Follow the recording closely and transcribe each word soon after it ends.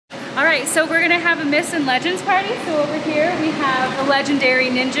All right, so we're gonna have a Myths and Legends party. So over here we have the legendary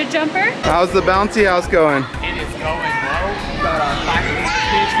Ninja Jumper. How's the bouncy house going? It is going well. Got our 5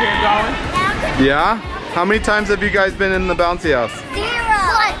 kids here going. Yeah? How many times have you guys been in the bouncy house? 0.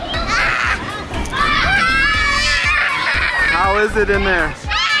 How is it in there?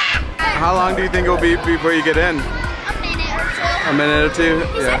 How long do you think it'll be before you get in? A minute or 2. A minute or 2?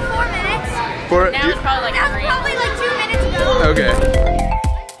 He said 4 minutes. Now it's probably like 3. Probably like 2 minutes ago. Okay.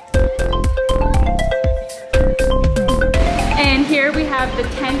 And here we have the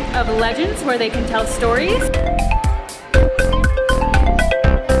Tent of Legends where they can tell stories.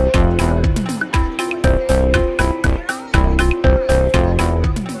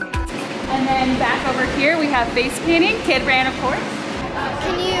 And then back over here we have face painting. Kid ran, of course.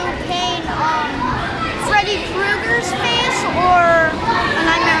 Can you paint Freddy Krueger's face or a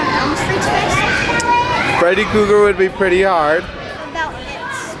Nightmare on Elm Street's face? Freddy Krueger would be pretty hard. What about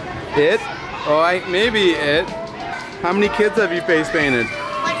it? It? Oh, maybe it. How many kids have you face painted?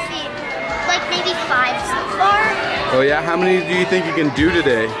 Let's see, like maybe 5 so far. Oh yeah, how many do you think you can do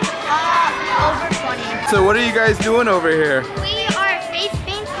today? Over 20. So what are you guys doing over here? We are face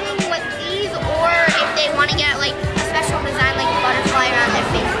painting with these, or if they want to get like a special design like a butterfly around their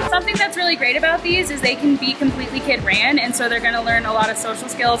face. Something that's really great about these is they can be completely kid ran, and so they're going to learn a lot of social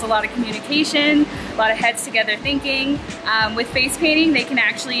skills, a lot of communication, a lot of heads together thinking. With face painting, they can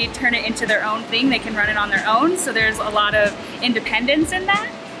actually turn it into their own thing. They can run it on their own, so there's a lot of independence in that.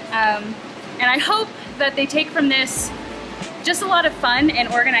 And I hope that they take from this just a lot of fun and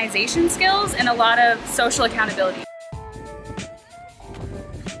organization skills and a lot of social accountability.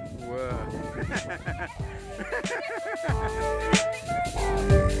 Whoa.